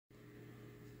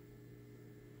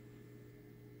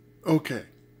Okay,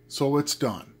 so it's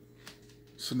done.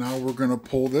 So now we're going to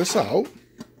pull this out.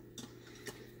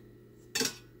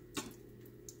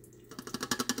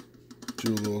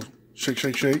 Do a little shake,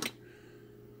 shake, shake.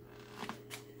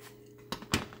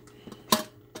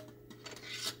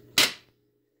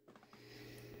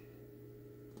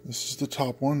 This is the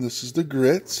top one. This is the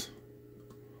grits.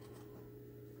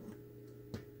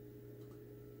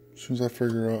 As soon as I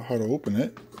figure out how to open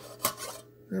it.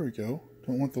 There we go.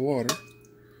 Don't want the water.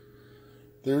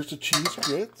 There's the cheese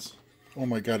grits. Oh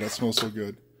my god, that smells so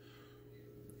good.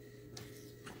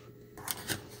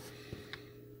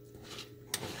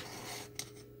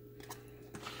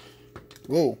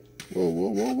 Whoa. Whoa, whoa,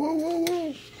 whoa, whoa, whoa,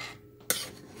 whoa.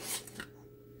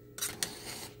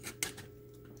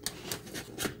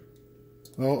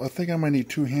 Well, I think I might need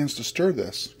 2 hands to stir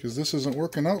this, because this isn't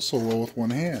working out so well with 1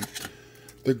 hand.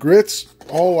 The grits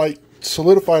all like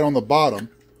solidified on the bottom.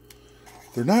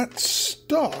 They're not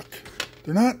stuck.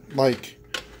 They're not like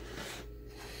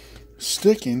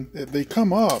sticking. They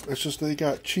come up. It's just they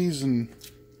got cheese and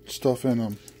stuff in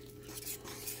them.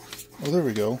 Oh, there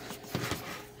we go.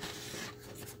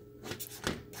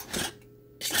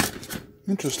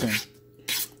 Interesting.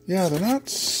 Yeah, they're not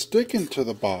sticking to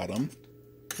the bottom.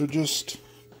 They're just...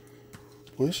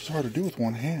 Well, this is hard to do with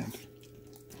 1 hand.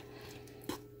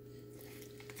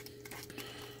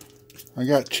 I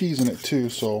got cheese in it too,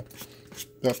 so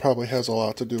that probably has a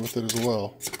lot to do with it as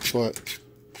well. But,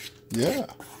 yeah.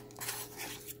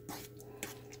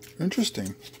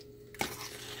 Interesting.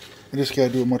 I just gotta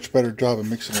do a much better job of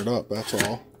mixing it up, that's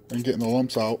all. And getting the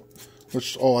lumps out.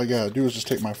 Which, all I gotta do is just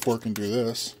take my fork and do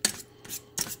this.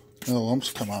 And the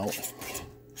lumps come out.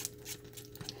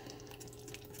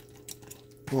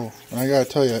 Oh, and I gotta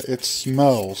tell you, it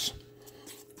smells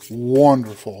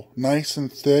wonderful. Nice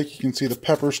and thick. You can see the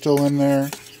pepper still in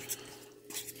there.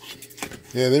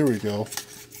 Yeah, there we go.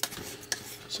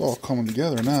 It's all coming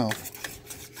together now.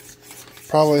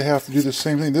 Probably have to do the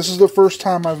same thing. This is the first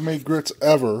time I've made grits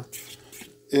ever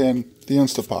in the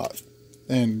Instapot.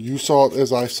 And you saw it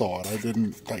as I saw it. I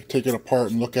didn't like take it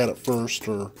apart and look at it first,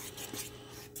 or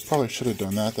probably should have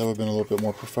done that. That would have been a little bit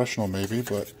more professional maybe,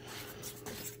 but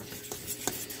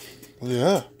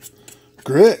yeah.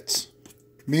 Grits.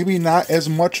 Maybe not as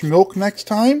much milk next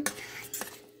time.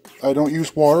 I don't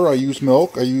use water, I use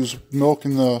milk. I use milk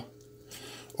in the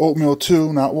oatmeal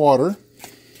too, not water.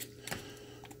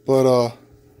 But,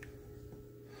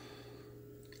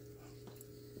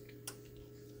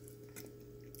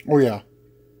 oh yeah.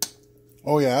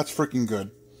 Oh yeah, that's freaking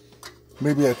good.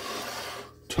 Maybe a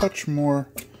touch more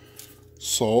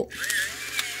salt.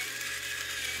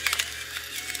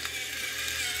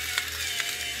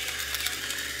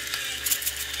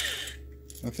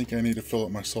 I think I need to fill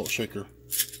up my salt shaker.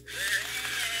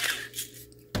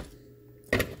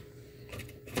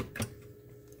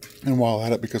 And while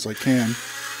at it, because I can,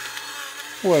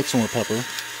 we'll add some more pepper.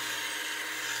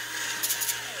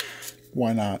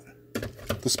 Why not?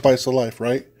 The spice of life,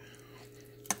 right?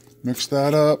 Mix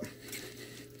that up.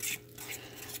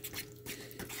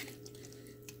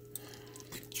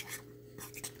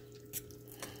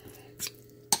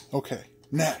 Okay,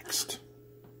 next.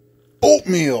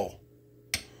 Oatmeal!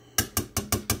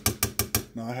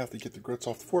 Now I have to get the grits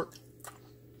off the fork.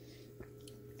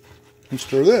 And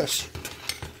stir this.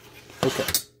 Okay.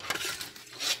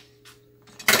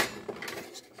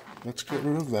 Let's get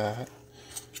rid of that.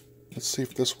 Let's see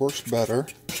if this works better.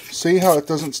 See how it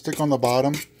doesn't stick on the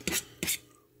bottom?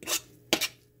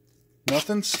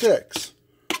 Nothing sticks.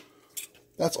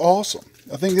 That's awesome.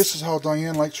 I think this is how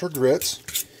Diane likes her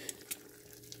grits.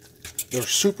 They're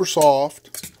super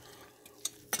soft.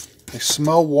 They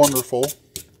smell wonderful.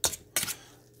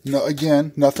 No,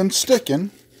 again, nothing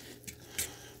sticking.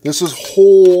 This is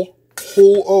whole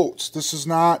oats. This is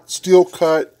not steel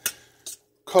cut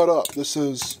up. This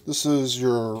is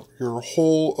your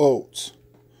whole oats.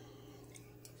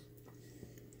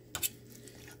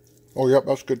 Oh, yep,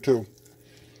 that's good too.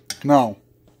 Now,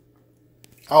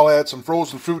 I'll add some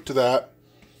frozen fruit to that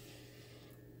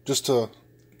just to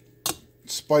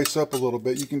spice up a little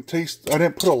bit. You can taste, I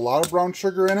didn't put a lot of brown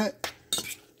sugar in it,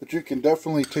 but you can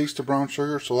definitely taste the brown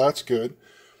sugar, so that's good.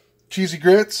 Cheesy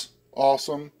grits,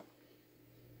 awesome.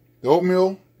 The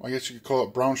oatmeal, I guess you could call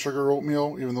it brown sugar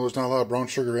oatmeal, even though there's not a lot of brown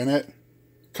sugar in it.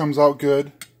 Comes out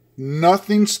good.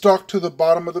 Nothing stuck to the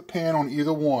bottom of the pan on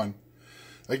either one.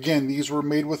 Again, these were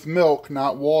made with milk,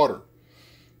 not water.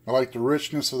 I like the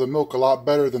richness of the milk a lot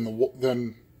better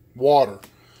than water.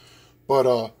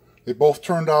 But they both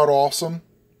turned out awesome.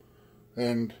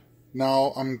 And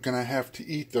now I'm going to have to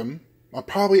eat them. I'll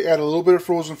probably add a little bit of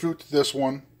frozen fruit to this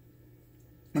one.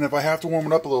 And if I have to warm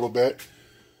it up a little bit,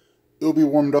 it'll be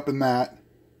warmed up in that.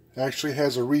 It actually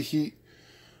has a reheat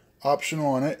option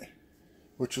on it,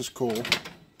 which is cool.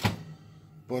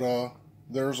 But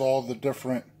there's all the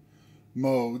different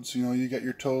modes. You know, you get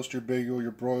your toast, your bagel,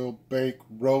 your broil, bake,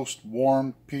 roast,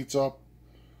 warm, pizza,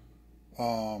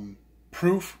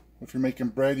 proof. If you're making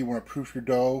bread, you want to proof your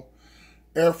dough.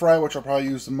 Air fry, which I'll probably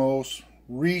use the most.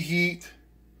 Reheat,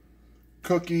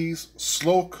 cookies,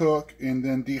 slow cook, and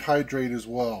then dehydrate as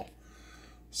well.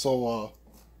 So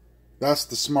that's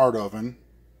the Smart Oven.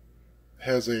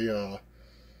 Has a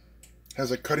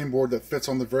cutting board that fits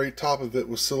on the very top of it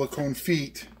with silicone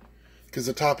feet, because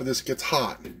the top of this gets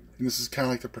hot. And this is kind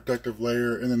of like the protective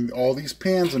layer. And then all these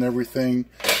pans and everything,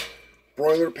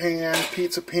 broiler pan,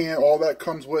 pizza pan, all that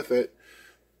comes with it.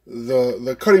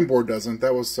 The cutting board doesn't.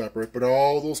 That was separate. But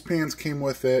all those pans came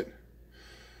with it.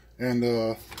 And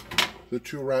the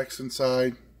 2 racks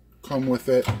inside come with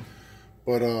it.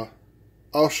 But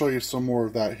I'll show you some more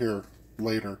of that here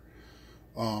later.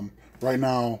 Right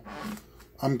now,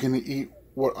 I'm going to eat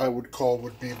what I would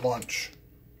be lunch.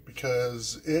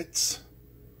 Because it's...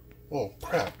 Oh,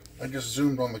 crap. I just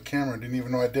zoomed on the camera and didn't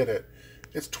even know I did it.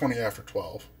 It's 20 after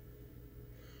 12.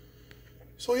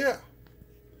 So, yeah.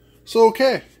 So,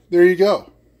 okay. There you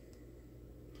go.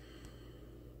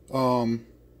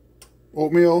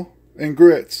 Oatmeal and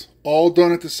grits. All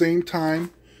done at the same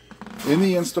time. In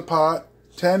the Instapot.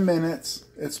 10 minutes.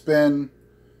 It's been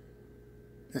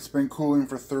cooling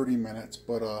for 30 minutes.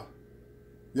 But,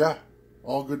 yeah.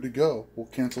 All good to go. We'll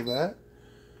cancel that.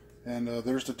 And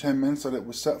there's the 10 minutes that it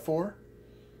was set for.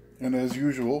 And as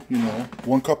usual, you know,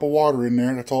 1 cup of water in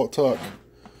there. That's all it took.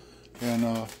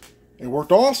 And it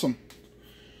worked awesome.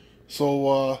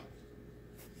 So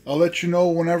I'll let you know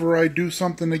whenever I do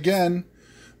something again.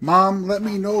 Mom, let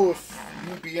me know if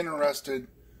you'd be interested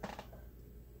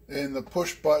in the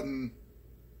push button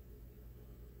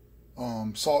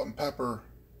salt and pepper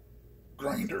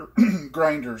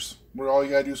grinders, where all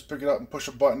you gotta do is pick it up and push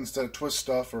a button instead of twist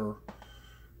stuff, or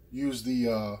use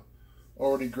the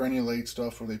already granulate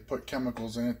stuff where they put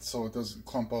chemicals in it so it doesn't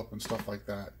clump up and stuff like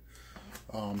that.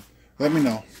 Let me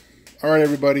know. Alright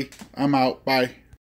everybody, I'm out. Bye.